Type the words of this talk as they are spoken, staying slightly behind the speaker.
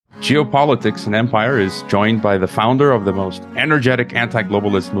Geopolitics and Empire is joined by the founder of the most energetic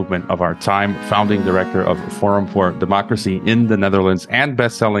anti-globalist movement of our time, founding director of Forum for Democracy in the Netherlands, and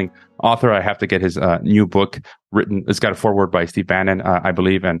best-selling author. I have to get his new book written. It's got a foreword by Steve Bannon, I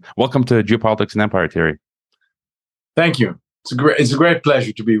believe. And welcome to Geopolitics and Empire, Thierry. Thank you. It's a great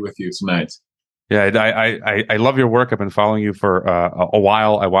pleasure to be with you tonight. Yeah, I love your work. I've been following you for a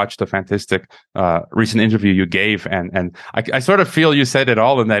while. I watched a fantastic recent interview you gave, and I sort of feel you said it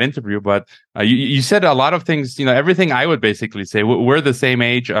all in that interview. But you said a lot of things, everything I would basically say. We're the same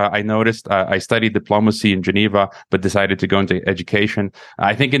age. I noticed. I studied diplomacy in Geneva, but decided to go into education.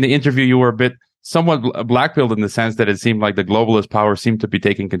 I think in the interview you were a bit somewhat black-pilled in the sense that it seemed like the globalist power seemed to be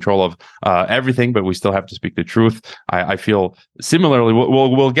taking control of everything, but we still have to speak the truth. I feel similarly.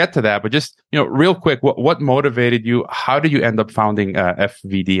 We'll get to that, but just real quick, what motivated you? How did you end up founding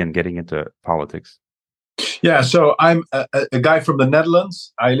FVD and getting into politics? Yeah, so I'm a guy from the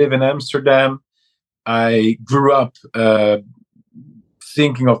Netherlands. I live in Amsterdam. I grew up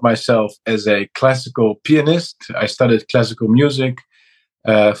thinking of myself as a classical pianist. I studied classical music.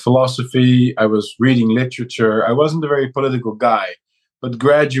 Philosophy. I was reading literature. I wasn't a very political guy, but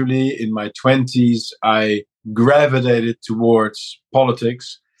gradually in my 20s, I gravitated towards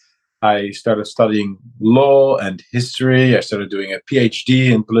politics. I started studying law and history. I started doing a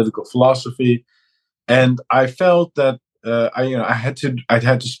PhD in political philosophy, and I felt that I had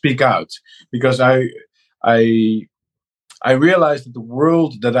to speak out because I realized that the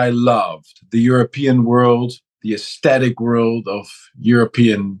world that I loved, the European world, the aesthetic world of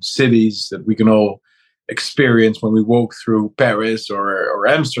European cities that we can all experience when we walk through Paris or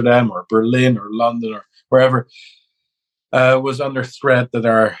Amsterdam or Berlin or London or wherever, was under threat, that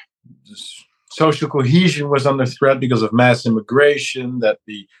our social cohesion was under threat because of mass immigration, that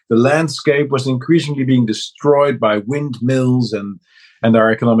the landscape was increasingly being destroyed by windmills, and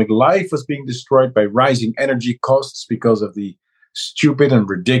our economic life was being destroyed by rising energy costs because of the stupid and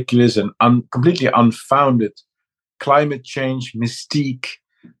ridiculous and completely unfounded climate change mystique.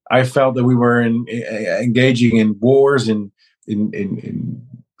 I felt that we were engaging in wars in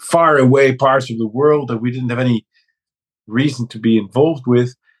far away parts of the world that we didn't have any reason to be involved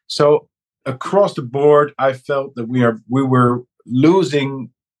with. So across the board, I felt that we were losing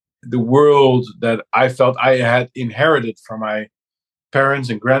the world that I felt I had inherited from my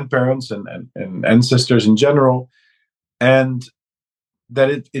parents and grandparents and ancestors in general, and that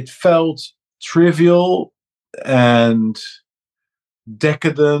it felt trivial and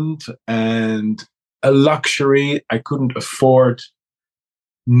decadent and a luxury I couldn't afford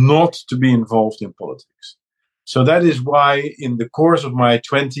not to be involved in politics. So that is why in the course of my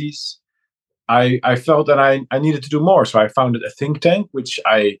 20s, I felt that I needed to do more. So I founded a think tank, which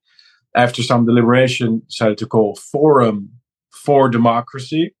I, after some deliberation, decided to call Forum for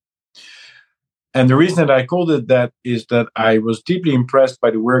Democracy. And the reason that I called it that is that I was deeply impressed by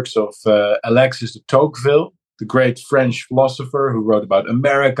the works of Alexis de Tocqueville, the great French philosopher who wrote about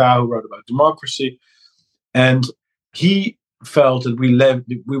America, who wrote about democracy. And he felt that we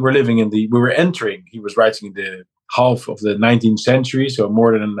were entering, he was writing in the half of the 19th century, so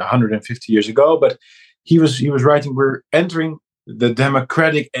more than 150 years ago, but he was writing, we're entering the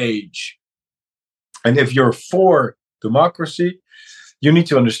democratic age. And if you're for democracy, you need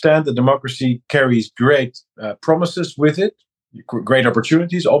to understand that democracy carries great promises with it, great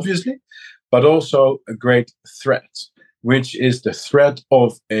opportunities, obviously, but also a great threat, which is the threat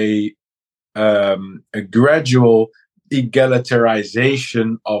of a gradual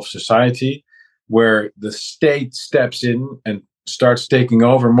egalitarialization of society, where the state steps in and starts taking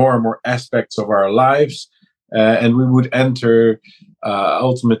over more and more aspects of our lives, and we would enter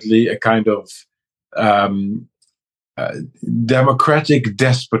ultimately a kind of democratic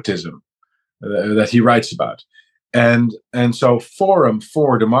despotism that he writes about. And so Forum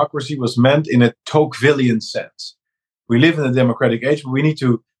for Democracy was meant in a Tocquevillian sense. We live in a democratic age, but we need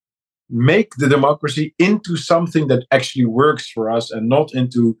to make the democracy into something that actually works for us and not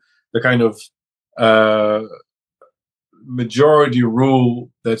into the kind of majority rule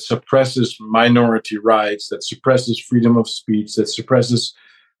that suppresses minority rights, that suppresses freedom of speech, that suppresses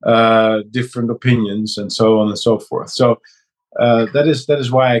different opinions, and so on and so forth. So that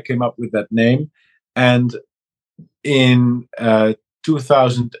is why I came up with that name. And in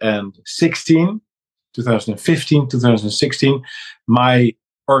 2015, 2016, my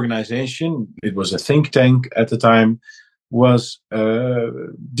organization, it was a think tank at the time, was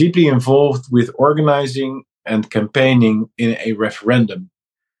deeply involved with organizing and campaigning in a referendum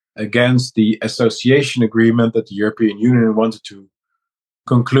against the association agreement that the European Union wanted to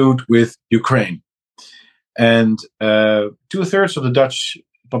conclude with Ukraine. And 2/3 of the Dutch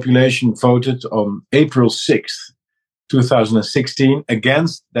population voted on April 6th, 2016,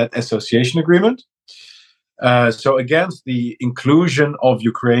 against that association agreement. So against the inclusion of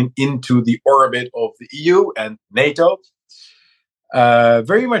Ukraine into the orbit of the EU and NATO.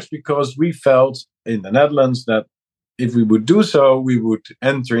 Very much because we felt in the Netherlands that if we would do so, we would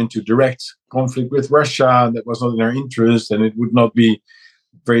enter into direct conflict with Russia, and that was not in our interest, and it would not be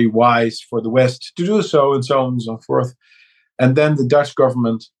very wise for the West to do so, and so on and so forth. And then the Dutch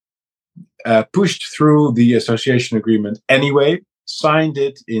government pushed through the association agreement anyway, signed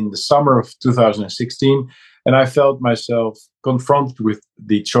it in the summer of 2016, and I felt myself confronted with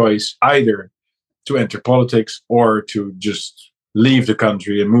the choice either to enter politics or to just leave the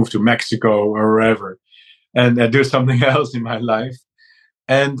country and move to Mexico or wherever and do something else in my life.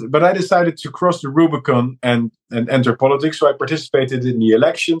 But I decided to cross the Rubicon and enter politics. So I participated in the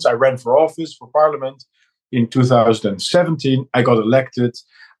elections. I ran for office, for parliament in 2017. I got elected.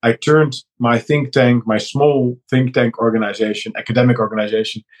 I turned my think tank, my small think tank organization, academic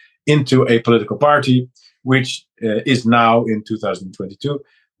organization, into a political party, which is now in 2022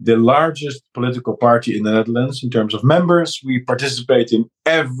 the largest political party in the Netherlands in terms of members. We participate in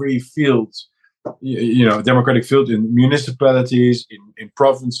every field, democratic field, in municipalities, in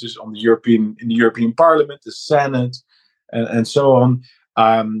provinces, in the European Parliament, the Senate, and so on.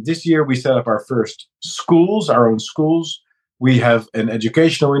 This year we set up our first schools, our own schools. We have an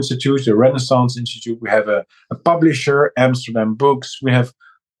educational institute, the Renaissance Institute. We have a publisher, Amsterdam Books. We have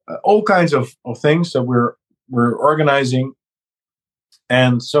all kinds of things that we're organizing.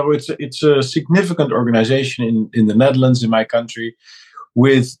 And so it's a significant organization in the Netherlands, in my country,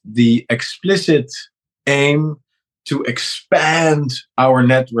 with the explicit aim to expand our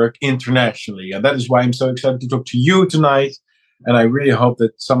network internationally. And that is why I'm so excited to talk to you tonight. And I really hope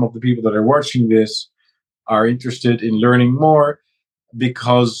that some of the people that are watching this are interested in learning more,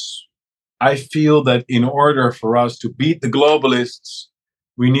 because I feel that in order for us to beat the globalists,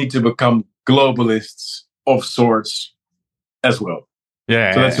 we need to become globalists of sorts as well.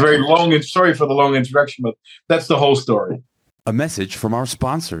 Yeah. So that's very long. Sorry for the long introduction, but that's the whole story. A message from our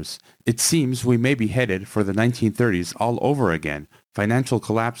sponsors. It seems we may be headed for the 1930s all over again. Financial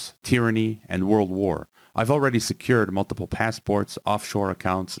collapse, tyranny, and world war. I've already secured multiple passports, offshore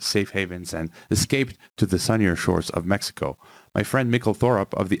accounts, safe havens, and escaped to the sunnier shores of Mexico. My friend Mikkel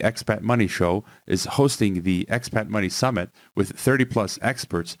Thorup of the Expat Money Show is hosting the Expat Money Summit with 30-plus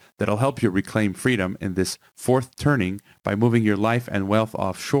experts that'll help you reclaim freedom in this fourth turning by moving your life and wealth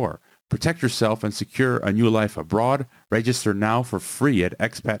offshore. Protect yourself and secure a new life abroad. Register now for free at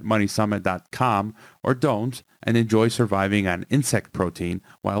expatmoneysummit.com, or don't, and enjoy surviving on insect protein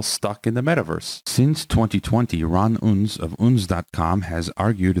while stuck in the metaverse. Since 2020, Ron Unz of Unz.com has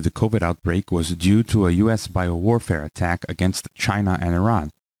argued the COVID outbreak was due to a U.S. biowarfare attack against China and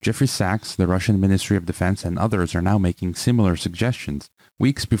Iran. Jeffrey Sachs, the Russian Ministry of Defense, and others are now making similar suggestions.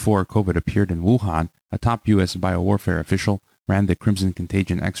 Weeks before COVID appeared in Wuhan, a top U.S. biowarfare official ran the Crimson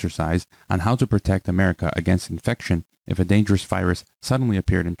Contagion exercise on how to protect America against infection if a dangerous virus suddenly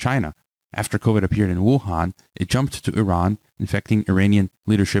appeared in China. After COVID appeared in Wuhan, it jumped to Iran, infecting Iranian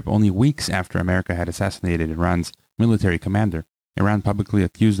leadership only weeks after America had assassinated Iran's military commander. Iran publicly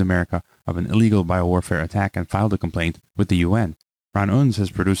accused America of an illegal biowarfare attack and filed a complaint with the UN. Ron Unz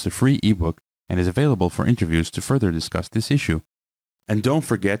has produced a free ebook and is available for interviews to further discuss this issue. And don't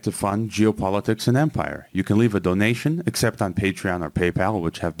forget to fund Geopolitics and Empire. You can leave a donation, except on Patreon or PayPal,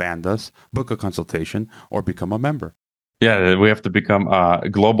 which have banned us, book a consultation, or become a member. Yeah, we have to become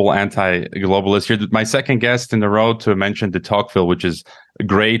global anti-globalist. You're my second guest in the row to mention de Tocqueville, which is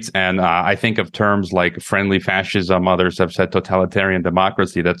great. And I think of terms like friendly fascism. Others have said totalitarian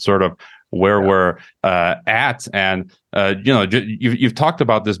democracy. That's sort of where we're at. And, you've talked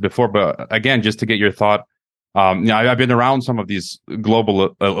about this before, but again, just to get your thought, I've been around some of these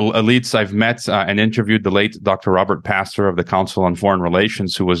global elites. I've met and interviewed the late Dr. Robert Pastor of the Council on Foreign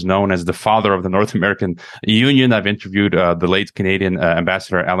Relations, who was known as the father of the North American Union. I've interviewed the late Canadian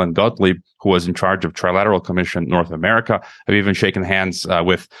Ambassador Alan Gottlieb, who was in charge of Trilateral Commission North America. I've even shaken hands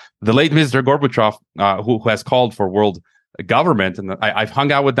with the late Mr. Gorbachev, who has called for world government. And I've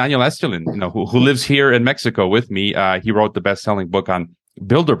hung out with Daniel Estulin, who lives here in Mexico with me. He wrote the best-selling book on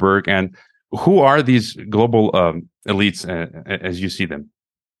Bilderberg. And who are these global elites as you see them?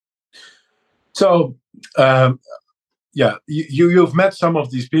 So, you've met some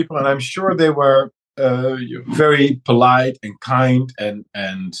of these people, and I'm sure they were very polite and kind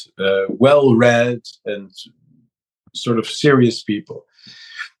and well-read and sort of serious people.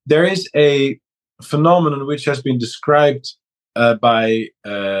 There is a phenomenon which has been described by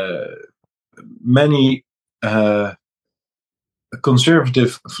many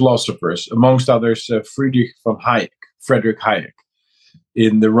conservative philosophers, amongst others Friedrich Hayek,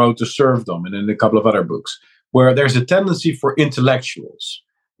 in The Road to Serfdom and in a couple of other books, where there's a tendency for intellectuals,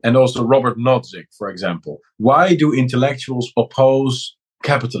 and also Robert Nozick, for example. Why do intellectuals oppose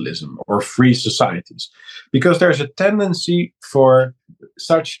capitalism or free societies? Because there's a tendency for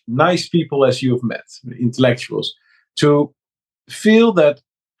such nice people as you've met, intellectuals, to feel that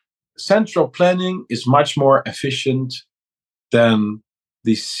central planning is much more efficient than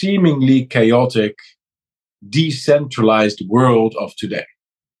the seemingly chaotic, decentralized world of today.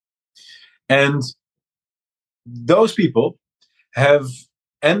 And those people have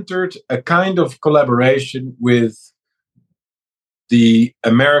entered a kind of collaboration with the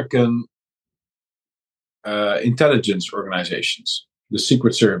American intelligence organizations, the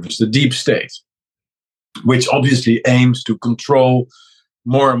Secret Service, the Deep State, which obviously aims to control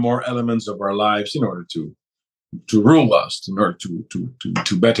more and more elements of our lives in order to rule us, in order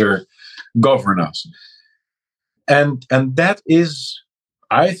to better govern us. And that is,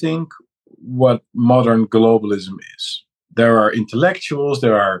 I think, what modern globalism is. There are intellectuals,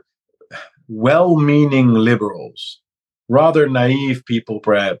 there are well-meaning liberals, rather naive people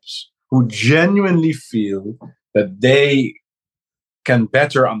perhaps, who genuinely feel that they can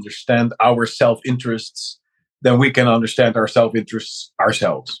better understand our self-interests than we can understand our self-interests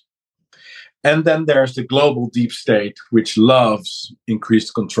ourselves. And then there's the global deep state, which loves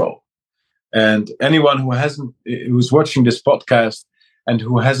increased control. And anyone who's watching this podcast and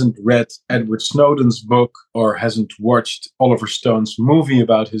who hasn't read Edward Snowden's book or hasn't watched Oliver Stone's movie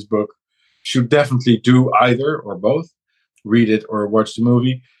about his book should definitely do either or both, read it or watch the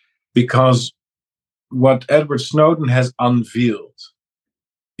movie, because what Edward Snowden has unveiled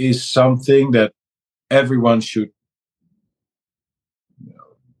is something that everyone should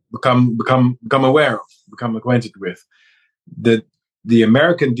become aware of, become acquainted with. The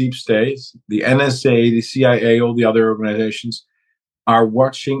American deep state, the NSA, the CIA, all the other organizations are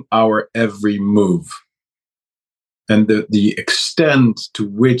watching our every move. And the extent to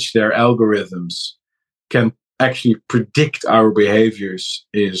which their algorithms can actually predict our behaviors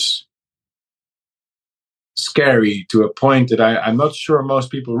is scary to a point that I'm not sure most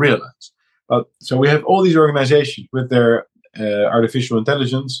people realize. So we have all these organizations with their artificial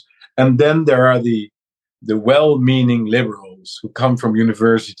intelligence, and then there are the well-meaning liberals who come from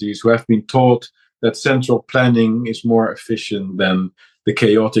universities who have been taught that central planning is more efficient than the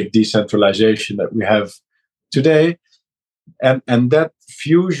chaotic decentralization that we have today. And that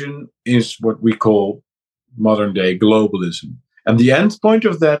fusion is what we call modern-day globalism. And the end point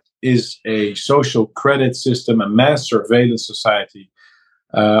of that is a social credit system, a mass surveillance society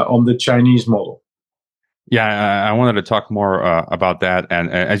on the Chinese model. Yeah, I wanted to talk more about that. And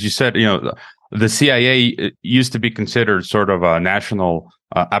as you said, the CIA used to be considered sort of a national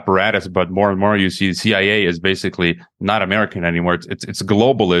apparatus, but more and more you see the CIA is basically not American anymore. It's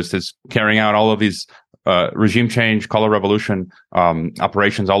globalist. It's carrying out all of these regime change, color revolution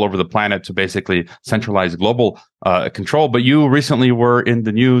operations all over the planet to basically centralize global control. But you recently were in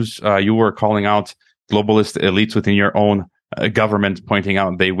the news. You were calling out globalist elites within your own government, pointing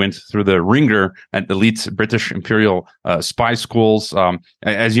out they went through the ringer at elite British imperial spy schools.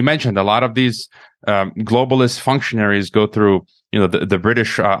 As you mentioned, a lot of these globalist functionaries go through, the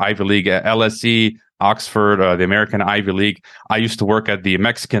British Ivy League, LSE, Oxford, the American Ivy League. I used to work at the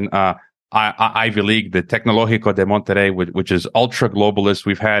Mexican Ivy League, the Tecnológico de Monterrey, which is ultra globalist.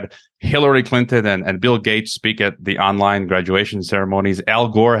 We've had Hillary Clinton and Bill Gates speak at the online graduation ceremonies. Al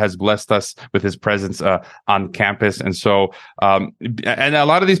Gore has blessed us with his presence on campus. And so, and a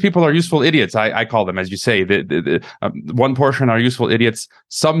lot of these people are useful idiots. I call them, as you say, one portion are useful idiots.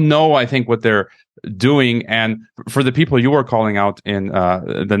 Some know, I think, what they're doing. And for the people you were calling out in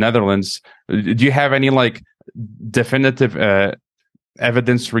the Netherlands, do you have any definitive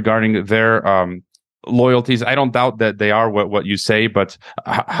evidence regarding their loyalties? I don't doubt that they are what you say, but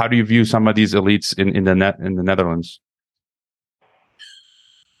how do you view some of these elites in the Netherlands?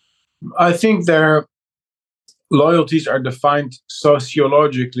 I think their loyalties are defined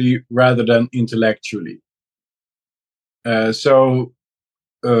sociologically rather than intellectually. So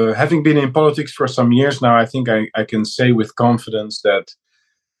having been in politics for some years now, I think I can say with confidence that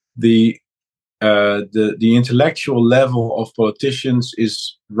the intellectual level of politicians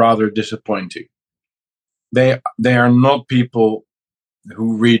is rather disappointing. They are not people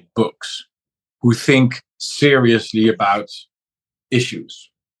who read books, who think seriously about issues.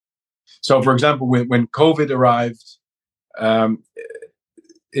 So, for example, when COVID arrived,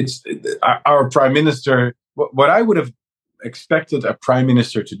 it's our prime minister. What I would have expected a prime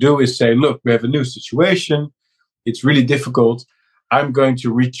minister to do is say, "Look, we have a new situation. It's really difficult. I'm going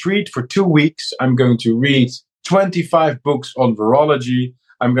to retreat for 2 weeks. I'm going to read 25 books on virology.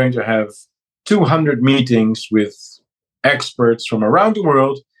 I'm going to have 200 meetings with experts from around the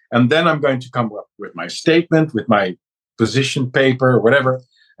world. And then I'm going to come up with my statement, with my position paper, or whatever.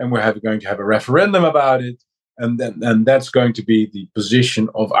 And we're going to have a referendum about it. And that's going to be the position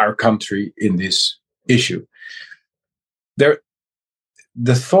of our country in this issue.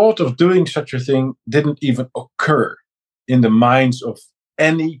 The thought of doing such a thing didn't even occur in the minds of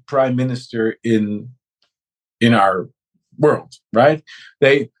any prime minister in our world, right?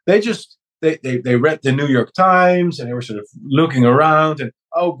 They read the New York Times and they were sort of looking around and,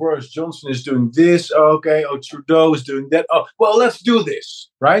 oh, Boris Johnson is doing this. Okay. Oh, Trudeau is doing that. Oh, well, let's do this,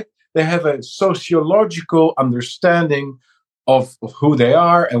 right? They have a sociological understanding of who they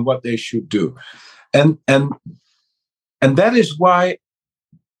are and what they should do. And that is why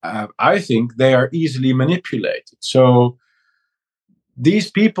I think they are easily manipulated. So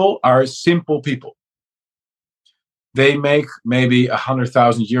these people are simple people. They make maybe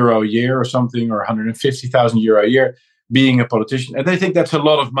 €100,000 a year or something, or €150,000 a year being a politician. And they think that's a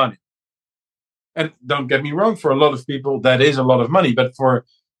lot of money. And don't get me wrong, for a lot of people, that is a lot of money. But for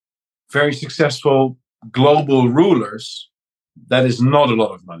very successful global rulers, that is not a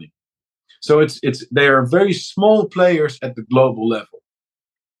lot of money. So they are very small players at the global level.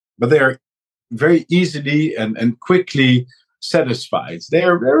 But they are very easily and quickly satisfied.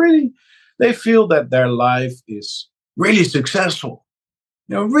 They feel that their life is really successful.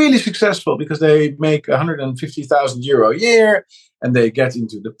 Really successful because they make €150,000 a year, and they get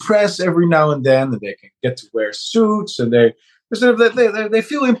into the press every now and then, and they can get to wear suits, and they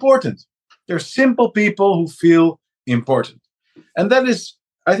feel important. They're simple people who feel important, and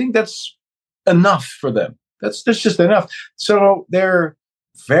I think that's enough for them. That's just enough. So they're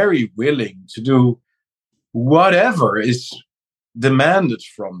very willing to do whatever is demanded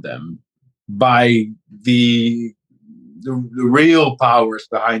from them by the real powers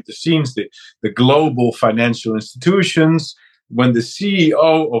behind the scenes, the global financial institutions. When the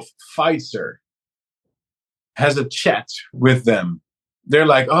CEO of Pfizer has a chat with them, they're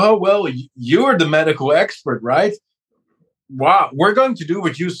like, oh, well, you're the medical expert, right? Wow, we're going to do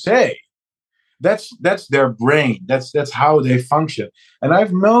what you say. That's their brain. That's how they function. And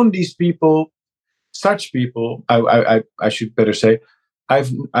I've known these people, such people. I should better say,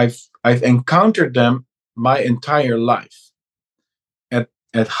 I've encountered them my entire life.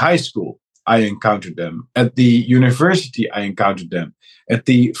 At high school, I encountered them. At the university, I encountered them. At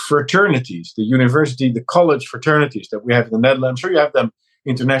the fraternities, the college fraternities that we have in the Netherlands. I'm sure you have them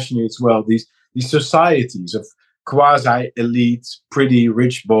internationally as well. These societies of quasi-elite, pretty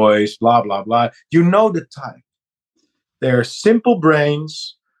rich boys, blah, blah, blah. You know the type. They're simple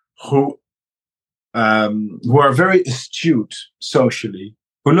brains who are very astute socially,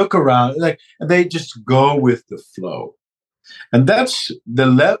 who look around, and they just go with the flow. And that's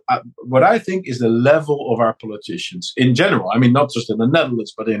what I think is the level of our politicians in general. I mean, not just in the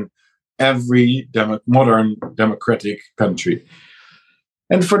Netherlands, but in every modern democratic country.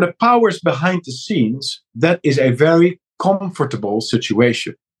 And for the powers behind the scenes, that is a very comfortable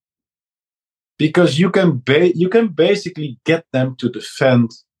situation, because you can basically get them to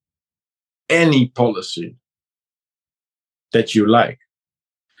defend any policy that you like.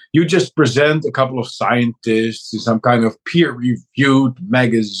 You just present a couple of scientists in some kind of peer-reviewed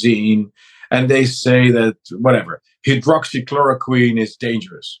magazine, and they say that, whatever, hydroxychloroquine is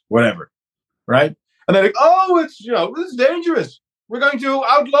dangerous, whatever, right? And they're like, oh, it's dangerous. We're going to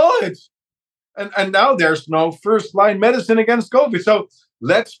outlaw it. And now there's no first-line medicine against COVID. So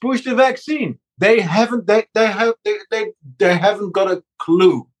let's push the vaccine. They haven't got a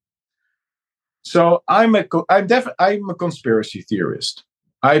clue. So I'm a conspiracy theorist.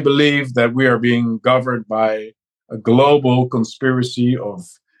 I believe that we are being governed by a global conspiracy of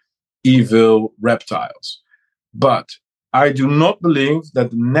evil reptiles. But I do not believe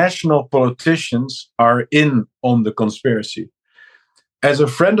that the national politicians are in on the conspiracy. As a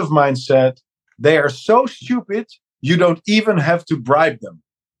friend of mine said, they are so stupid, you don't even have to bribe them.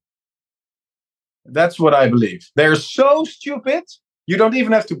 That's what I believe. They're so stupid, you don't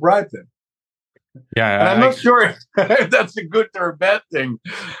even have to bribe them. Yeah, and I'm not sure if that's a good or a bad thing,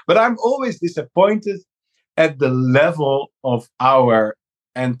 but I'm always disappointed at the level of our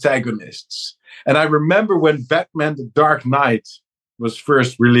antagonists. And I remember when Batman The Dark Knight was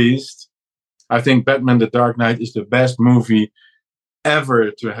first released. I think Batman The Dark Knight is the best movie ever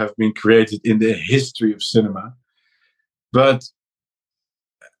to have been created in the history of cinema. But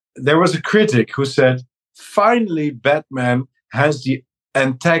there was a critic who said, finally, Batman has the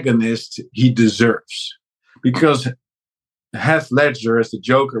antagonist he deserves, because Heath Ledger as the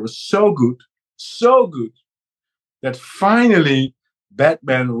Joker was so good that finally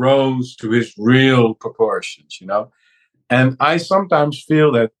Batman rose to his real proportions, And I sometimes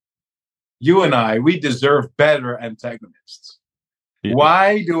feel that you and we deserve better antagonists. Yeah.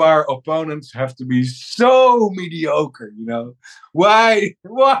 Why do our opponents have to be so mediocre, Why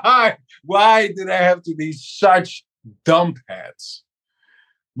do they have to be such dumpheads?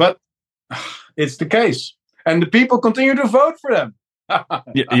 But it's the case. And the people continue to vote for them.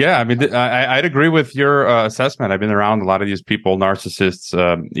 Yeah, I mean, I'd agree with your assessment. I've been around a lot of these people, narcissists,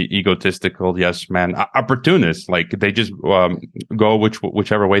 egotistical, yes man, opportunists. Like they just go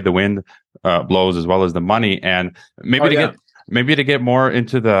whichever way the wind blows, as well as the money. And maybe to get more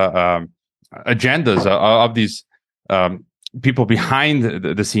into the agendas of these people behind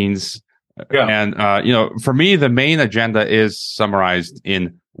the scenes. Yeah. And for me, the main agenda is summarized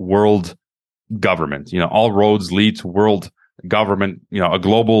in world government. All roads lead to world government, a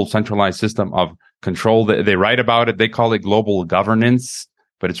global centralized system of control. They write about it. They call it global governance,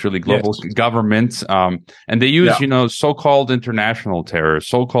 but it's really global government. And they use, so-called international terror,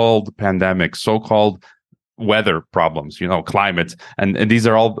 so-called pandemics, so-called weather problems, climate. And these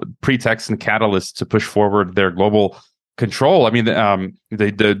are all pretexts and catalysts to push forward their global control. I mean,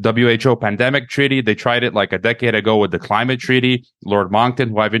 the WHO pandemic treaty, they tried it like a decade ago with the climate treaty. Lord Monckton,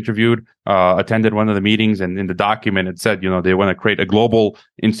 who I've interviewed, attended one of the meetings, and in the document it said, they want to create a global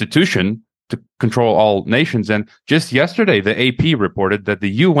institution to control all nations. And just yesterday, the AP reported that the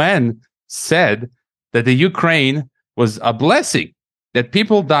UN said that the Ukraine was a blessing, that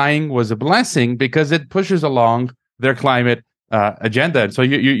people dying was a blessing because it pushes along their climate agenda. And so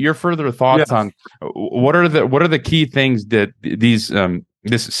your further thoughts on what are the key things that these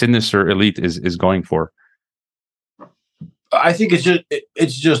this sinister elite is going for? I think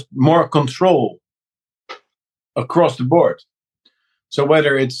it's just more control across the board. So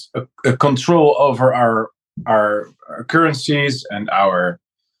whether it's a control over our currencies and our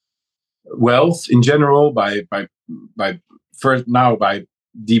wealth in general by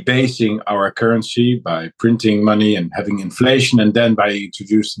debasing our currency, by printing money and having inflation, and then by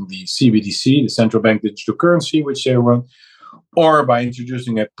introducing the CBDC, the central bank digital currency, which they run, or by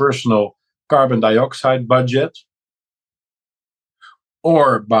introducing a personal carbon dioxide budget,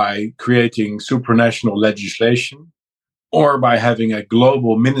 or by creating supranational legislation, or by having a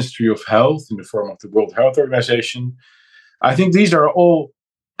global Ministry of Health in the form of the World Health Organization. I think these are all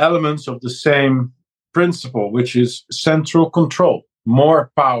elements of the same principle, which is central control.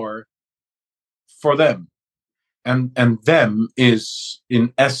 More power for them. And them is,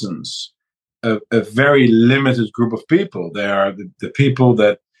 in essence, a very limited group of people. They are the people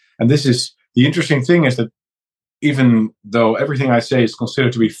that, and this is, the interesting thing is that even though everything I say is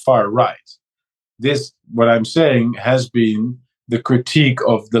considered to be far right, this, what I'm saying, has been the critique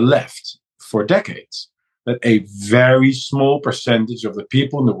of the left for decades, that a very small percentage of the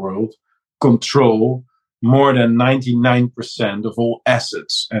people in the world control more than 99% of all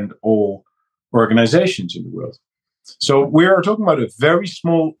assets and all organizations in the world. So we are talking about a very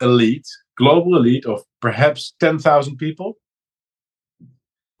small elite, global elite of perhaps 10,000 people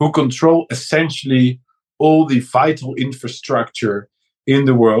who control essentially all the vital infrastructure in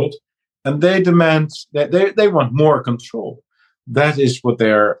the world. And they demand that they want more control. That is what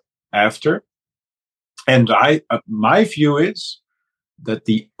they're after. And my view is that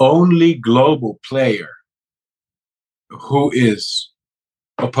the only global player who is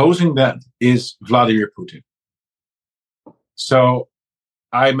opposing that is Vladimir Putin. So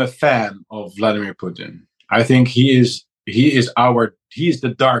I'm a fan of Vladimir Putin. I think he is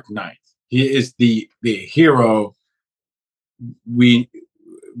the Dark Knight. He is the hero we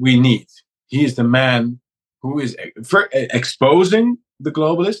need. He is the man who is exposing the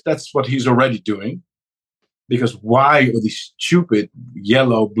globalists. That's what he's already doing. Because why are these stupid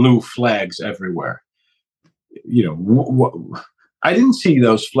yellow, blue flags everywhere? I didn't see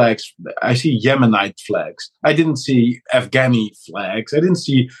those flags. I see Yemenite flags. I didn't see Afghani flags. I didn't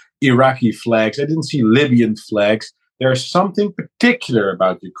see Iraqi flags. I didn't see Libyan flags. There's something particular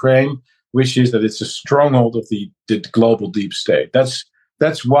about Ukraine, which is that it's a stronghold of the global deep state.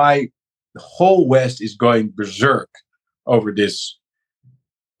 That's why the whole West is going berserk over this,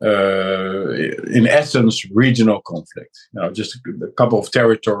 in essence, regional conflict. Just a couple of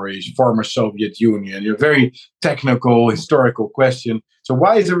territories, former Soviet Union, a very technical, historical question. So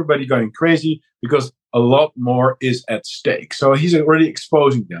why is everybody going crazy? Because a lot more is at stake. So he's already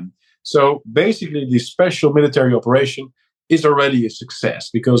exposing them. So basically, the special military operation is already a success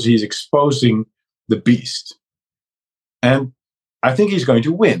because he's exposing the beast. And I think he's going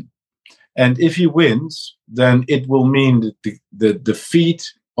to win. And if he wins, then it will mean that the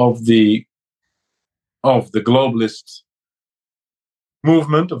defeat of the globalist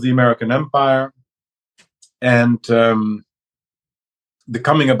movement of the American empire, and the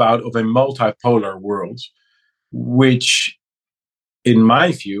coming about of a multipolar world, which, in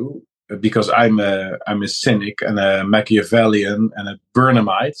my view, because I'm a cynic and a Machiavellian and a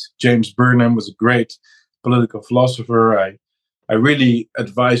Burnhamite. James Burnham was a great political philosopher. I really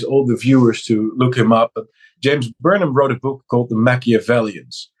advise all the viewers to look him up. But James Burnham wrote a book called The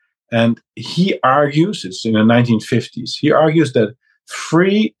Machiavellians. And he argues, it's in the 1950s, he argues that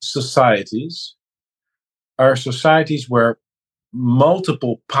free societies are societies where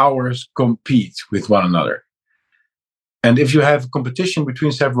multiple powers compete with one another. And if you have competition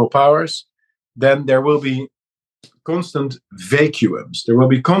between several powers, then there will be constant vacuums. There will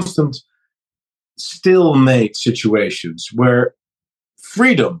be constant stalemate situations where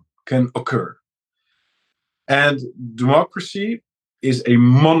freedom can occur. And democracy is a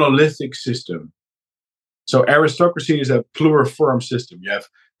monolithic system. So aristocracy is a pluriform system. You have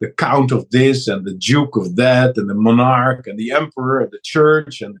the count of this and the duke of that and the monarch and the emperor and the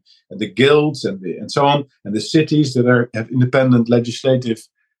church and the guilds and so on, and the cities that have independent legislative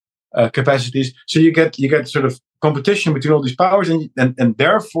capacities. So you get sort of competition between all these powers, and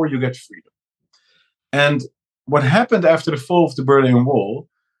therefore you get freedom. And what happened after the fall of the Berlin Wall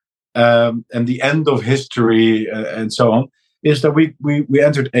and the end of history and so on is that we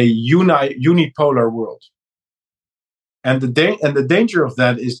entered a unipolar world. And the danger of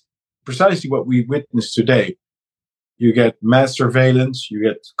that is precisely what we witness today. You get mass surveillance, you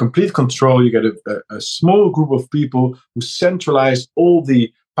get complete control, you get a small group of people who centralize all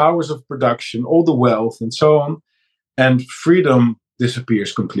the powers of production, all the wealth, and so on, and freedom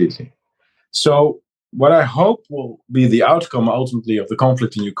disappears completely. So what I hope will be the outcome ultimately of the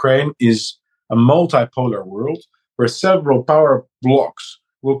conflict in Ukraine is a multipolar world where several power blocks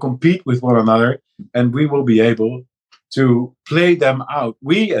will compete with one another, and we will be able to play them out.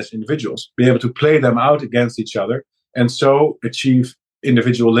 We as individuals be able to play them out against each other, and so achieve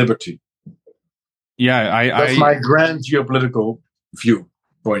individual liberty. Yeah, that's my grand geopolitical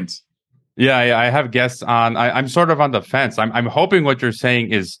viewpoint. Yeah, I have guests on. I'm sort of on the fence. I'm hoping what you're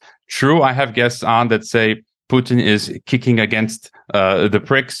saying is true. I have guests on that say Putin is kicking against the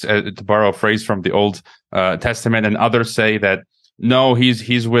pricks, to borrow a phrase from the Old Testament, and others say that no,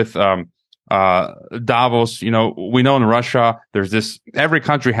 he's with Davos. You know, we know in Russia there's this. Every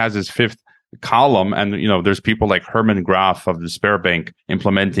country has this fifth column, and there's people like Herman Graf of the Sberbank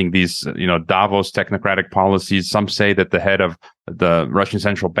implementing these Davos technocratic policies. Some say that the head of the Russian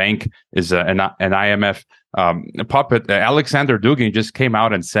central bank is an IMF puppet. Alexander Dugin just came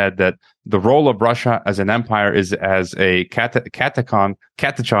out and said that the role of Russia as an empire is as a catechon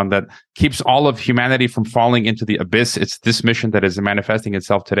that keeps all of humanity from falling into the abyss. It's this mission that is manifesting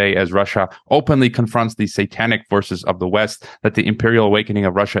itself today as Russia openly confronts the satanic forces of the West, that the imperial awakening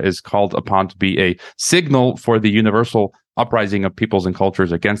of Russia is called upon to be a signal for the universal uprising of peoples and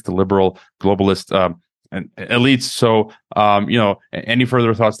cultures against the liberal globalist and elites. So, any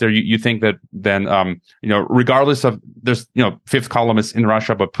further thoughts there? You think that then, regardless of there's, fifth columnists in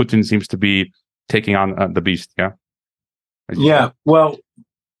Russia, but Putin seems to be taking on the beast. Yeah. Yeah. Well,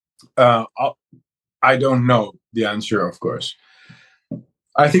 I don't know the answer, of course.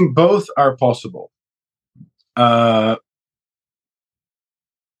 I think both are possible.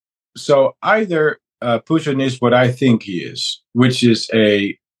 So either Putin is what I think he is, which is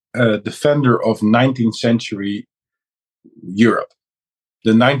a defender of 19th century Europe,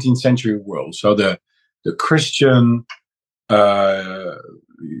 the 19th century world. So the Christian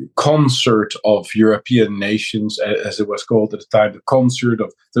concert of European nations, as it was called at the time, the concert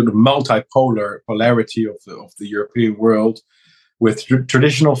of the polarity of the European world, with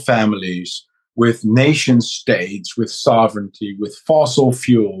traditional families, with nation states, with sovereignty, with fossil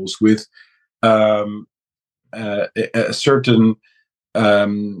fuels, with a certain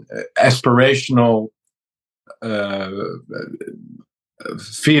aspirational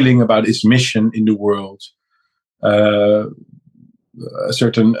feeling about its mission in the world, a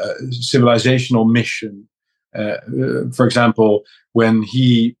certain civilizational mission. For example, when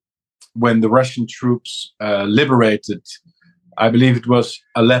the Russian troops liberated, I believe it was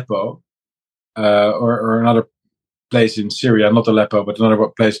Aleppo or another place in Syria, not Aleppo, but another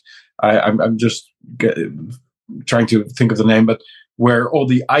place. I'm just trying to think of the name, but where all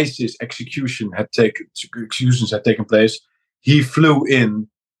the ISIS executions had taken place, he flew in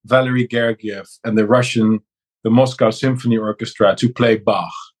Valery Gergiev and the Moscow Symphony Orchestra to play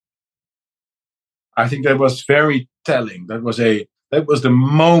Bach. I think that was very telling. That was a that was the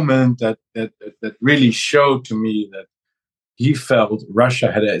moment that really showed to me that he felt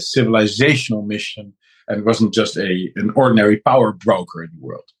Russia had a civilizational mission and wasn't just an ordinary power broker in the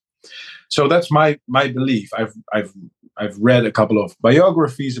world. So that's my belief. I've read a couple of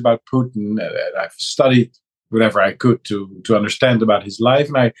biographies about Putin. I've studied whatever I could to understand about his life,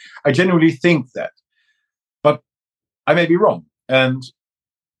 and I genuinely think that. But I may be wrong. And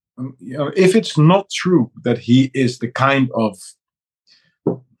if it's not true that he is the kind of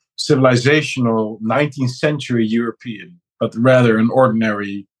civilizational 19th century European, but rather an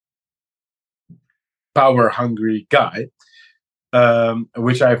ordinary power-hungry guy,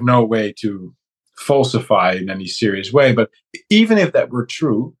 which I have no way to falsify in any serious way. But even if that were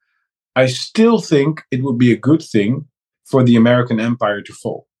true, I still think it would be a good thing for the American empire to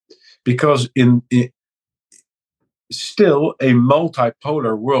fall. Because still a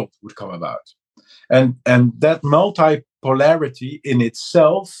multipolar world would come about. And that multipolarity in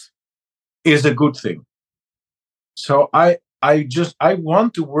itself is a good thing. So I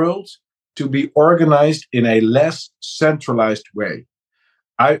want the world to be organized in a less centralized way.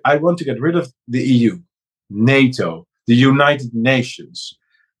 I want to get rid of the EU, NATO, the United Nations,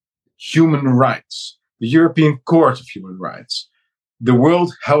 human rights, the European Court of Human Rights, the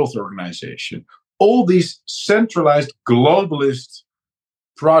World Health Organization, all these centralized globalist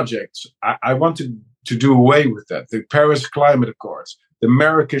projects. I want to do away with that. The Paris Climate Accords, the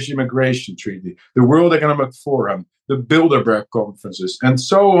Marrakesh Immigration Treaty, the World Economic Forum, the Bilderberg conferences, and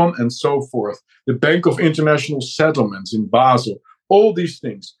so on and so forth. The Bank of International Settlements in Basel, all these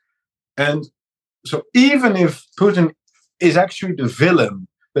things. And so even if Putin is actually the villain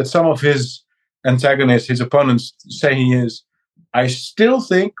that some of his antagonists, his opponents say he is, I still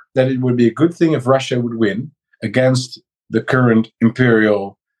think that it would be a good thing if Russia would win against the current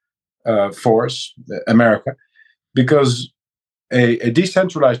imperial force, America, because a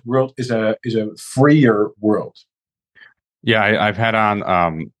decentralized world is a freer world. Yeah, I've had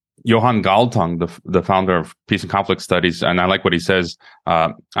on Johan Galtung, the founder of Peace and Conflict Studies, and I like what he says.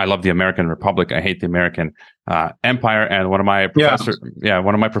 I love the American Republic. I hate the American Empire. And one of my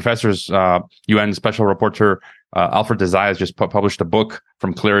professors, UN Special Rapporteur Alfred de Zayas, just published a book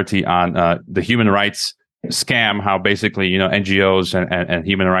from Clarity on the human rights scam. How basically, NGOs and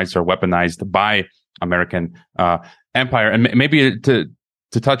human rights are weaponized by American empire. And maybe to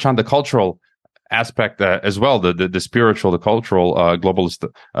touch on the cultural aspect as well, the spiritual, the cultural globalist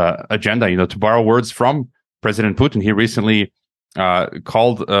agenda. To borrow words from President Putin, he recently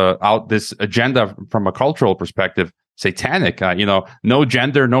called out this agenda from a cultural perspective satanic. No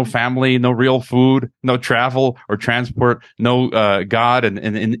gender, no family, no real food, no travel or transport, no God, and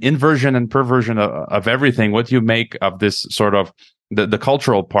inversion and perversion of everything. What do you make of this sort of the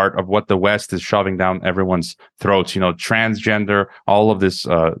cultural part of what the West is shoving down everyone's throats? Transgender, all of this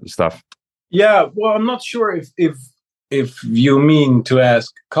stuff. Yeah, well, I'm not sure if you mean to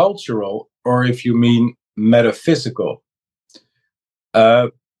ask cultural or if you mean metaphysical.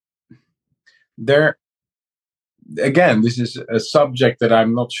 There, again, this is a subject that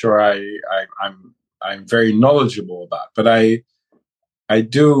I'm not sure I'm very knowledgeable about, but I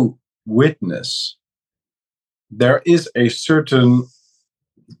do witness there is a certain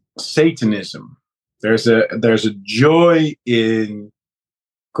Satanism. There's a joy in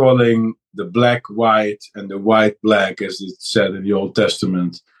calling the black white and the white black, as it said in the Old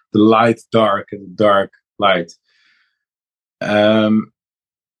Testament, the light dark and the dark light. I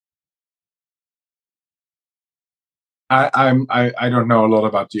don't know a lot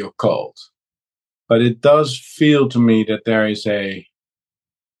about the occult, but it does feel to me that there is a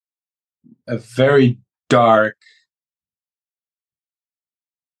very dark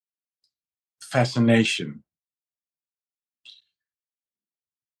fascination,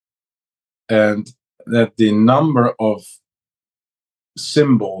 and that the number of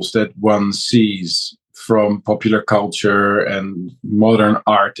symbols that one sees from popular culture and modern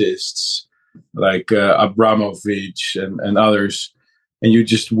artists like Abramovich and others, and you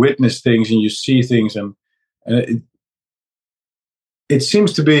just witness things and you see things, and it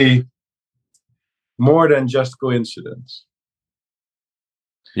seems to be more than just coincidence.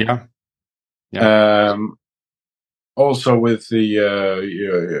 Yeah. Also with the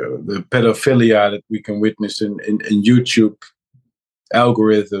pedophilia that we can witness in YouTube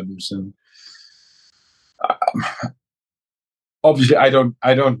algorithms, and obviously I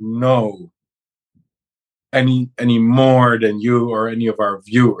don't know any more than you or any of our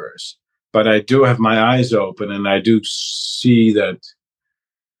viewers, but I do have my eyes open and I do see that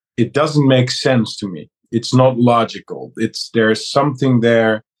it doesn't make sense to me. It's not logical. There's something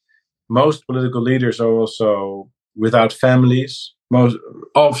there. Most political leaders are also without families, most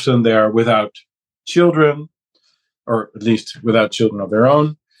often they are without children, or at least without children of their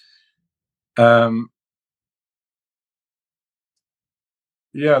own.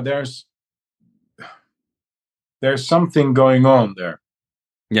 There's something going on there.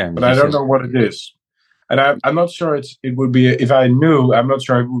 Yeah, but I don't know what it is. And I'm not sure it would be, if I knew, I'm not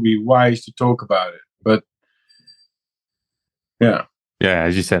sure it would be wise to talk about it. But yeah. Yeah,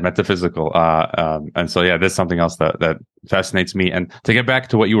 as you said, metaphysical. And so, yeah, that's something else that fascinates me. And to get back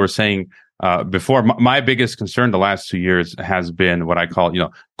to what you were saying before, my biggest concern the last 2 years has been what I call,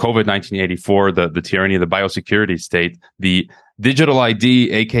 COVID 1984, the tyranny of the biosecurity state, the digital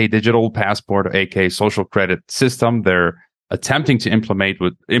ID, aka digital passport, aka social credit system. They're attempting to implement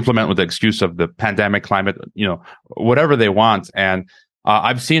with the excuse of the pandemic, climate, whatever they want. And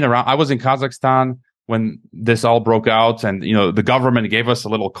I've seen around. I was in Kazakhstan when this all broke out, and the government gave us a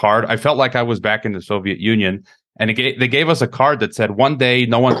little card. I felt like I was back in the Soviet Union, and they gave us a card that said, one day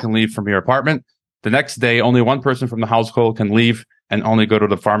no one can leave from your apartment. The next day, only one person from the household can leave and only go to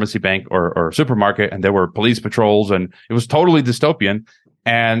the pharmacy, bank, or supermarket. And there were police patrols, and it was totally dystopian.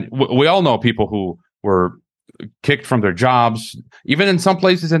 And we all know people who were kicked from their jobs. Even in some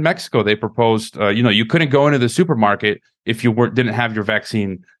places in Mexico, they proposed, you couldn't go into the supermarket if you didn't have your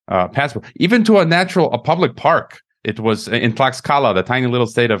vaccine passport. Even to a public park. It was in Tlaxcala, the tiny little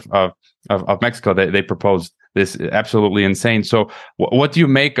state of Mexico. They proposed this. Absolutely insane. So what do you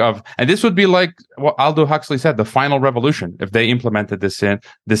make of, and this would be like what Aldous Huxley said, the final revolution, if they implemented this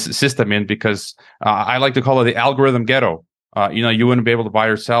system in, because I like to call it the algorithm ghetto. You wouldn't be able to buy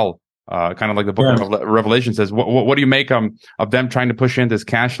or sell. Kind of like the book of Revelation says. What do you make of them trying to push in this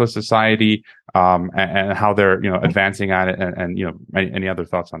cashless society, and how they're advancing on it, and any other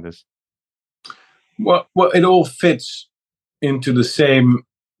thoughts on this? Well, it all fits into the same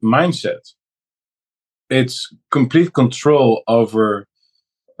mindset. It's complete control over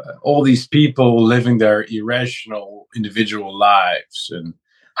all these people living their irrational individual lives, and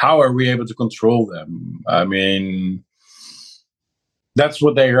how are we able to control them? I mean, that's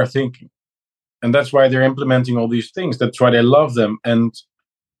what they are thinking. And that's why they're implementing all these things. That's why they love them. And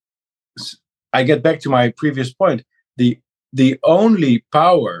I get back to my previous point. The only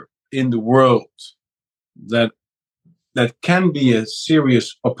power in the world that can be a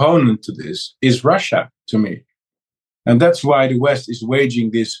serious opponent to this is Russia, to me. And that's why the West is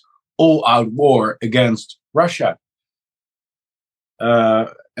waging this all-out war against Russia.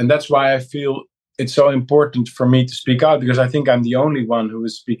 And that's why I feel it's so important for me to speak out, because I think I'm the only one who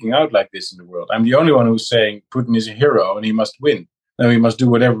is speaking out like this in the world. I'm the only one who's saying Putin is a hero and he must win. And we must do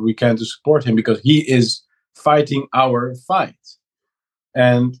whatever we can to support him, because he is fighting our fight.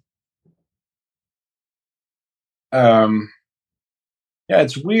 And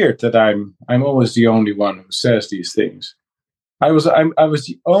it's weird that I'm always the only one who says these things. I was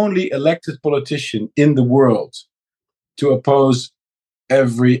the only elected politician in the world to oppose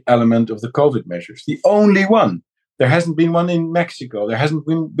every element of the COVID measures. The only one. There hasn't been one in Mexico. There hasn't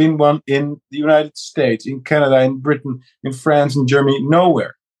been one in the United States, in Canada, in Britain, in France, in Germany.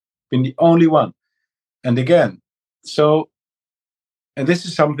 Nowhere. Been the only one. And again, and this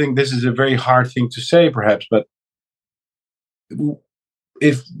is a very hard thing to say, perhaps, but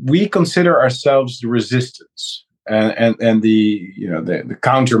if we consider ourselves the resistance and the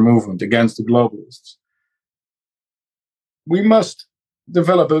counter movement against the globalists, we must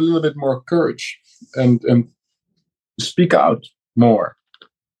develop a little bit more courage and speak out more.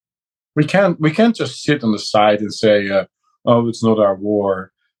 We can't just sit on the side and say, "Oh, it's not our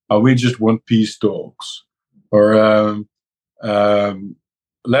war. We just want peace talks," or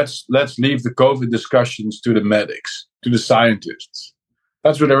let's leave the COVID discussions to the medics, to the scientists.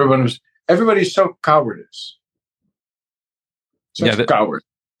 That's what everybody's so cowardice. Coward.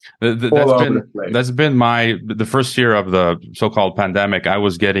 That's been the first year of the so-called pandemic. I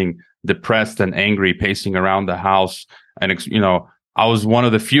was getting depressed and angry, pacing around the house, and I was one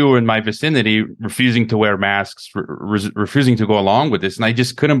of the few in my vicinity refusing to wear masks, refusing to go along with this, and I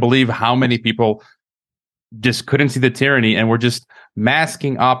just couldn't believe how many people just couldn't see the tyranny and were just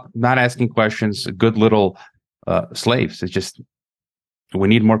masking up, not asking questions. Good little slaves. It's just, we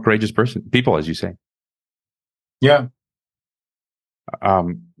need more courageous people, as you say. Yeah.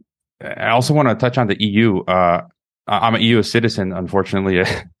 I also want to touch on the EU. I'm an EU citizen, unfortunately,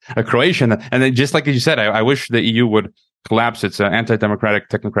 a Croatian. And then, just like you said, I wish the EU would collapse. It's an anti-democratic,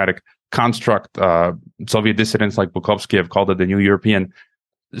 technocratic construct. Soviet dissidents like Bukovsky have called it the new European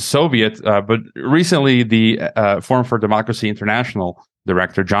Soviet. But recently, the Forum for Democracy International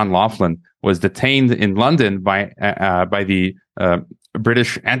director, John Laughlin, was detained in London by the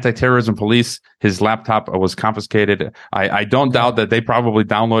British anti-terrorism police. His laptop was confiscated. I don't doubt that they probably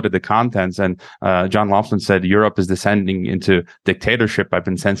downloaded the contents. And John Laughlin said Europe is descending into dictatorship. I've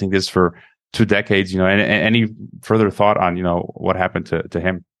been sensing this for 2 decades. Any further thought on what happened to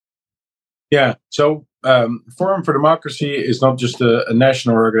him? Yeah. So Forum for Democracy is not just a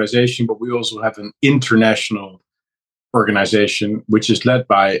national organization, but we also have an international organization, which is led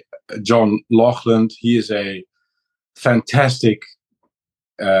by John Laughlin. He is a fantastic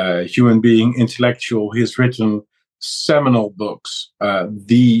human being, intellectual. He has written seminal books.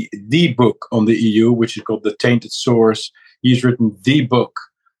 The book on the EU, which is called The Tainted Source. He's written the book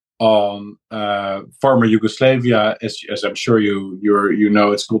on former Yugoslavia, as I'm sure you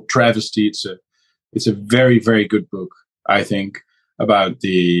know. It's called Travesty. It's a very, very good book, I think, about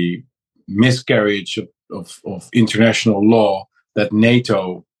the miscarriage of international law that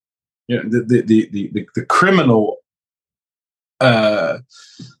NATO, the criminal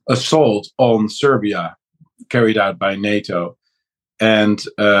assault on Serbia carried out by NATO. And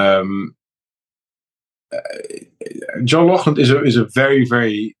John Laughlin is a very,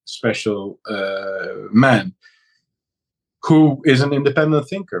 very special man who is an independent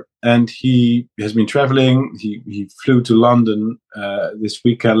thinker. And he has been traveling. He flew to London last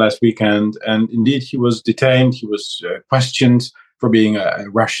weekend, and indeed he was detained. He was questioned for being a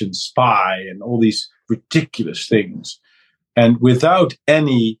Russian spy and all these ridiculous things. And without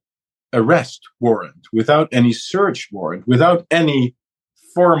any arrest warrant, without any search warrant, without any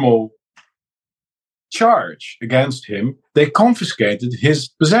formal charge against him, they confiscated his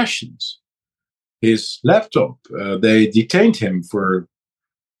possessions, his laptop. They detained him for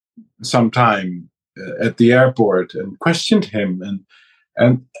some time at the airport and questioned him.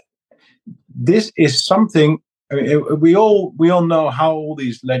 And this is something. I mean, we all know how all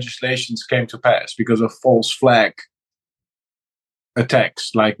these legislations came to pass because of false flag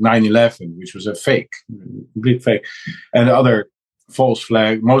attacks like 9/11, which was a complete fake, and other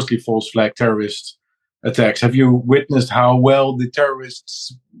mostly false flag terrorist attacks. Have you witnessed how well the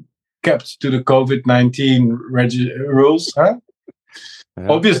terrorists kept to the COVID-19 rules? Huh? Yeah.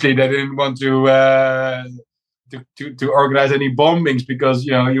 Obviously, they didn't want to organize any bombings because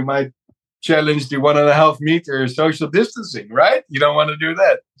you might challenge the 1.5 meter social distancing, right? You don't want to do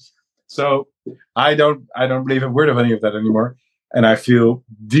that. So I don't believe a word of any of that anymore. And I feel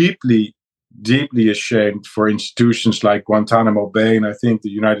deeply, deeply ashamed for institutions like Guantanamo Bay. And I think the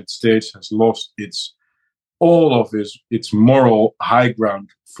United States has lost all of its moral high ground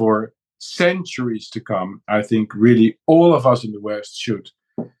for centuries to come. I think really all of us in the West should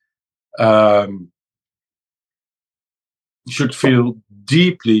feel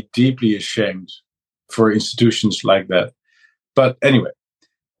deeply, deeply ashamed for institutions like that. But anyway.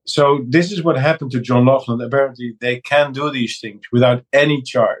 So this is what happened to John Laughlin. Apparently, they can do these things without any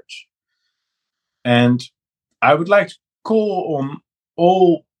charge. And I would like to call on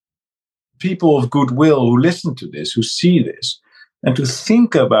all people of goodwill who listen to this, who see this, and to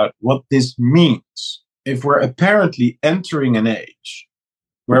think about what this means. If we're apparently entering an age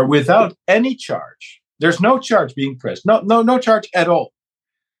where without any charge, there's no charge being pressed, no charge at all,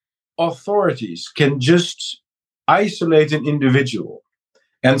 authorities can just isolate an individual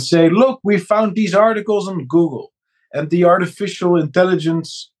and say, look, we found these articles on Google, and the artificial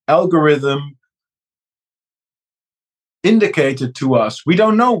intelligence algorithm indicated to us, we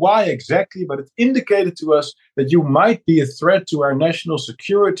don't know why exactly, but it indicated to us that you might be a threat to our national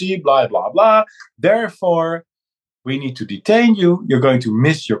security, blah, blah, blah. Therefore, we need to detain you. You're going to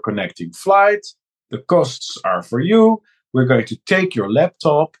miss your connecting flight. The costs are for you. We're going to take your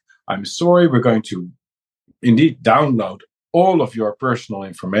laptop. I'm sorry, we're going to indeed download all of your personal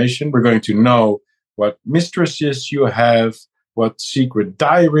information. We're going to know what mistresses you have, what secret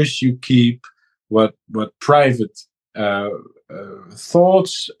diaries you keep, what private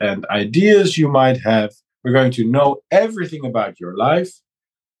thoughts and ideas you might have. We're going to know everything about your life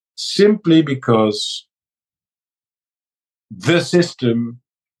simply because the system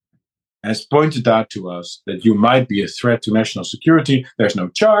has pointed out to us that you might be a threat to national security. There's no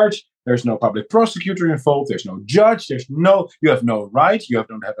charge. There's no public prosecutor involved. There's no judge. You have no right. You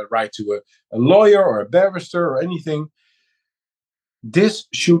don't have a right to a lawyer or a barrister or anything. This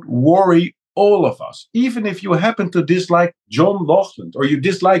should worry all of us. Even if you happen to dislike John Laughlin, or you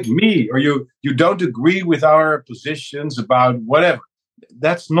dislike me, or you don't agree with our positions about whatever.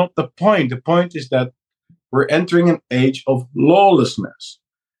 That's not the point. The point is that we're entering an age of lawlessness.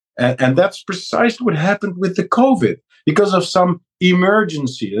 And that's precisely what happened with the COVID. Because of some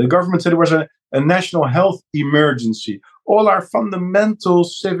emergency. The government said it was a national health emergency. All our fundamental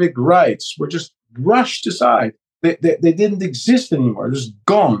civic rights were just brushed aside They didn't exist anymore. It was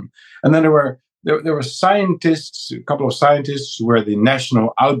gone. And then there were scientists, a couple of scientists who were the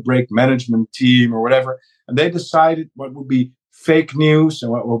National Outbreak Management Team or whatever, and they decided what would be fake news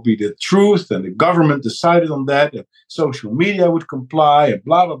and what would be the truth, and the government decided on that, and social media would comply, and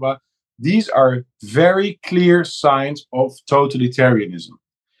blah, blah, blah. These are very clear signs of totalitarianism.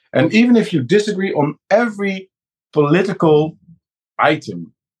 And even if you disagree on every political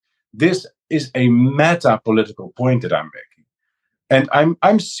item, this is a meta-political point that I'm making. And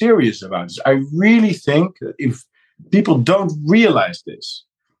I'm serious about this. I really think that if people don't realize this,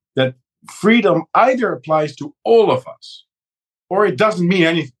 that freedom either applies to all of us, or it doesn't mean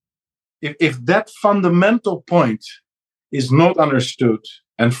anything. If that fundamental point is not understood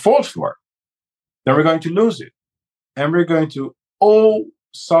and fought for, then we're going to lose it. And we're going to all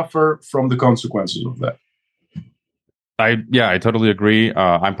suffer from the consequences of that. I totally agree.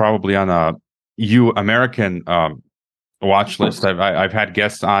 I'm probably on a American watch list. I've had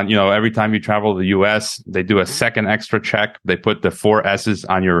guests on, every time you travel to the US, they do a second extra check. They put the 4 S's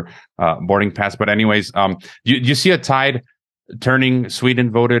on your boarding pass. But anyways, do you see a tide turning?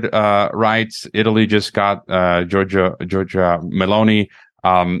 Sweden voted right. Italy just got Giorgia Meloni.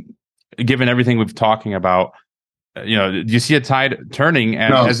 Given everything we've talking about, do you see a tide turning?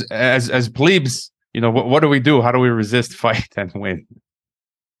 And no. as plebes, what do we do? How do we resist, fight, and win?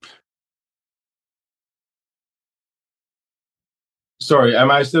 Sorry, am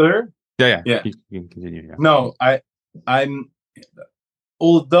I still here? Yeah. You can continue. Yeah. No, I'm.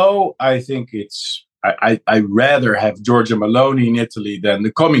 Although I think I rather have Giorgia Meloni in Italy than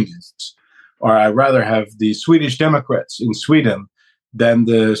the communists, or I rather have the Swedish Democrats in Sweden than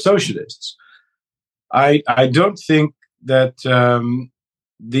the socialists. I don't think that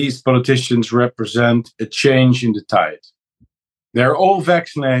these politicians represent a change in the tide. They're all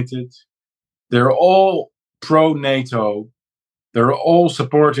vaccinated. They're all pro-NATO. They're all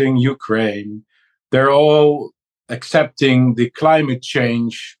supporting Ukraine. They're all accepting the climate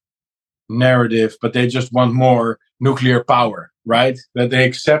change narrative, but they just want more nuclear power, right? That they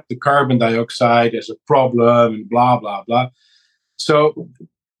accept the carbon dioxide as a problem and blah, blah, blah. So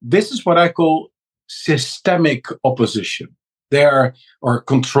this is what I call systemic opposition. Or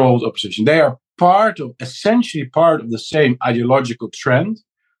controlled opposition. They are essentially part of the same ideological trend.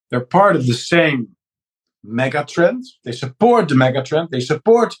 They're part of the same mega trend. They support the mega trend. They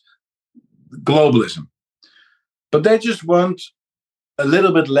support globalism. But they just want a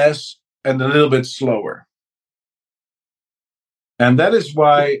little bit less and a little bit slower. And that is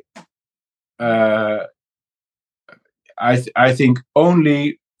why I think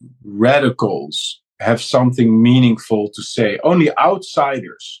only radicals have something meaningful to say. Only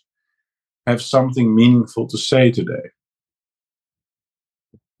outsiders have something meaningful to say today.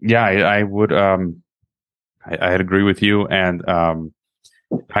 Yeah, I would. I'd agree with you, and a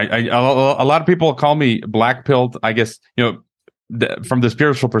lot of people call me black pilled. I guess from the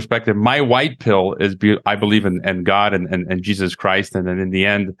spiritual perspective, my white pill is I believe in God and Jesus Christ, and then in the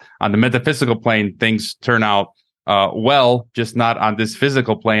end, on the metaphysical plane, things turn out well, just not on this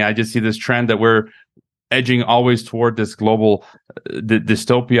physical plane. I just see this trend that we're edging always toward this global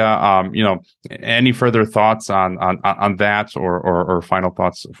dystopia. Any further thoughts on that, or final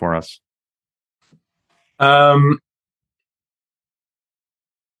thoughts for us?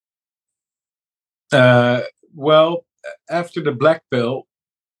 Well, after the black pill,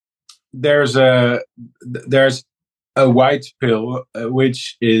 there's a white pill,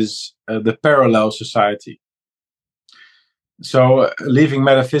 which is the parallel society. So, leaving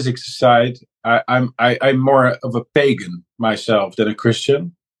metaphysics aside, I'm more of a pagan myself than a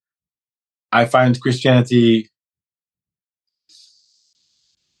Christian. I find Christianity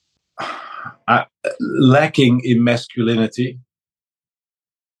lacking in masculinity,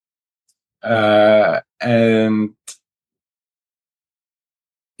 and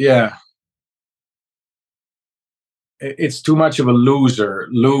yeah, it's too much of a loser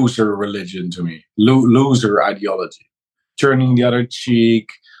religion to me, loser ideology. Turning the other cheek,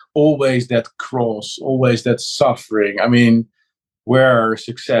 always that cross, always that suffering. I mean, where are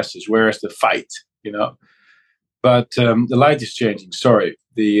successes? Where is the fight? But the light is changing. Sorry,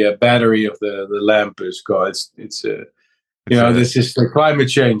 the battery of the lamp is gone. This is the climate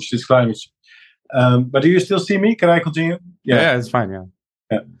change. This climate change. But do you still see me? Can I continue? Yeah, it's fine.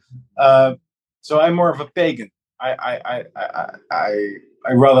 Yeah. So I'm more of a pagan. I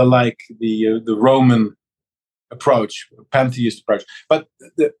rather like the Roman approach, pantheist approach. But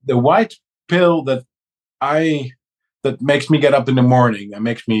the white pill that makes me get up in the morning and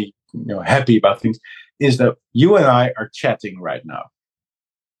makes me happy about things is that you and I are chatting right now.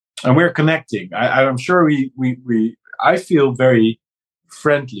 and we're connecting. I'm sure I feel very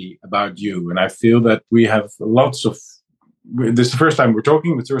friendly about you, and I feel that we have lots of. This is the first time we're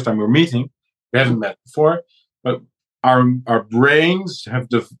talking. It's the first time we're meeting. We haven't met before, but our brains have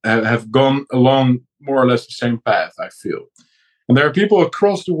gone along more or less the same path. I feel, and there are people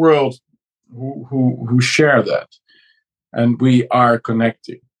across the world who share that, and we are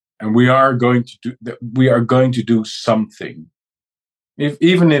connecting, and we are going to do something.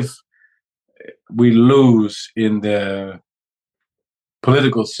 Even if we lose in the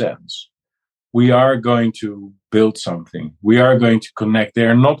political sense, we are going to build something. We are going to connect. They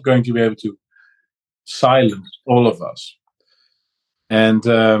are not going to be able to silence all of us. And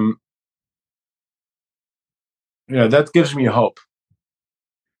that gives me hope.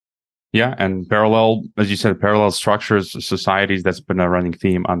 Yeah, and parallel, as you said, parallel structures, societies, that's been a running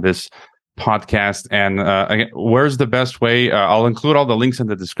theme on this podcast. And again, where's the best way? I'll include all the links in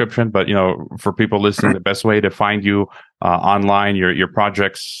the description, but for people listening, the best way to find you online, your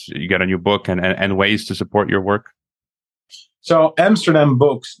projects, you got a new book, and ways to support your work. So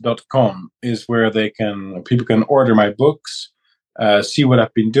amsterdambooks.com is where people can order my books, see what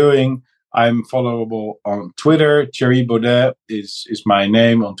I've been doing. I'm followable on Twitter. Thierry Baudet is my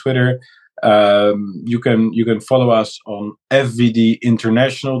name on Twitter. You can follow us on FVD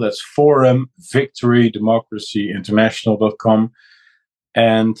International. That's Forum Victory Democracy International.com,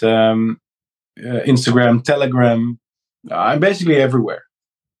 and Instagram, Telegram. I'm basically everywhere.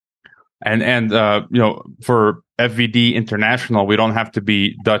 And for FVD International, we don't have to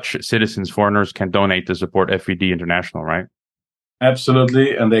be Dutch citizens. Foreigners can donate to support FVD International, right?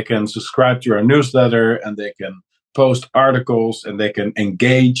 Absolutely, and they can subscribe to our newsletter, and they can post articles, and they can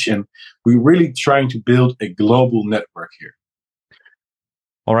engage, and we're really trying to build a global network here.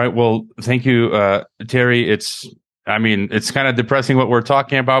 All right, well, thank you, Thierry. It's kind of depressing what we're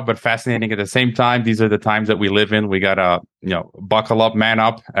talking about, but fascinating at the same time. These are the times that we live in. We gotta, buckle up, man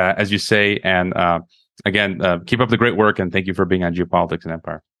up, as you say, and again, keep up the great work, and thank you for being on Geopolitics and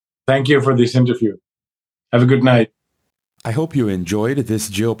Empire. Thank you for this interview. Have a good night. I hope you enjoyed this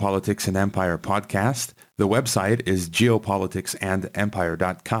Geopolitics and Empire podcast. The website is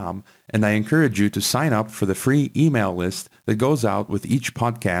geopoliticsandempire.com, and I encourage you to sign up for the free email list that goes out with each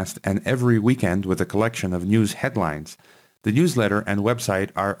podcast and every weekend with a collection of news headlines. The newsletter and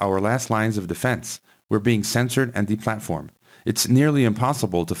website are our last lines of defense. We're being censored and deplatformed. It's nearly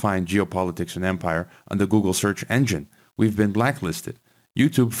impossible to find Geopolitics and Empire on the Google search engine. We've been blacklisted.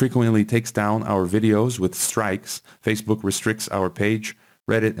 YouTube frequently takes down our videos with strikes. Facebook restricts our page.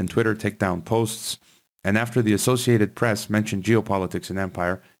 Reddit and Twitter take down posts. And after the Associated Press mentioned Geopolitics and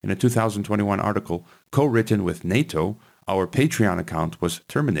Empire in a 2021 article co-written with NATO, our Patreon account was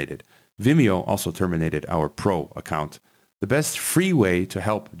terminated. Vimeo also terminated our Pro account. The best free way to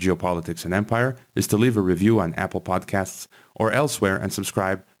help Geopolitics and Empire is to leave a review on Apple Podcasts or elsewhere and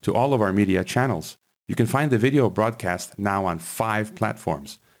subscribe to all of our media channels. You can find the video broadcast now on 5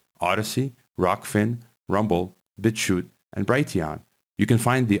 platforms: Odyssey, Rockfin, Rumble, BitChute, and Brighteon. You can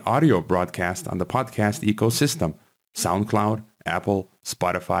find the audio broadcast on the podcast ecosystem: SoundCloud, Apple,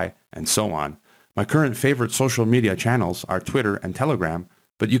 Spotify, and so on. My current favorite social media channels are Twitter and Telegram,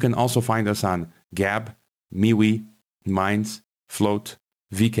 but you can also find us on Gab, MeWe, Minds, Float,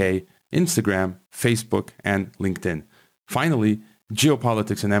 VK, Instagram, Facebook, and LinkedIn. Finally,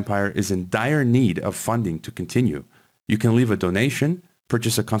 Geopolitics and Empire is in dire need of funding to continue. You can leave a donation,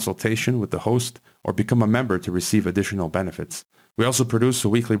 purchase a consultation with the host, or become a member to receive additional benefits. We also produce a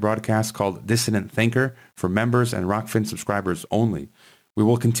weekly broadcast called Dissident Thinker for members and Rockfin subscribers only. We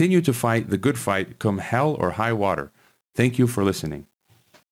will continue to fight the good fight come hell or high water. Thank you for listening.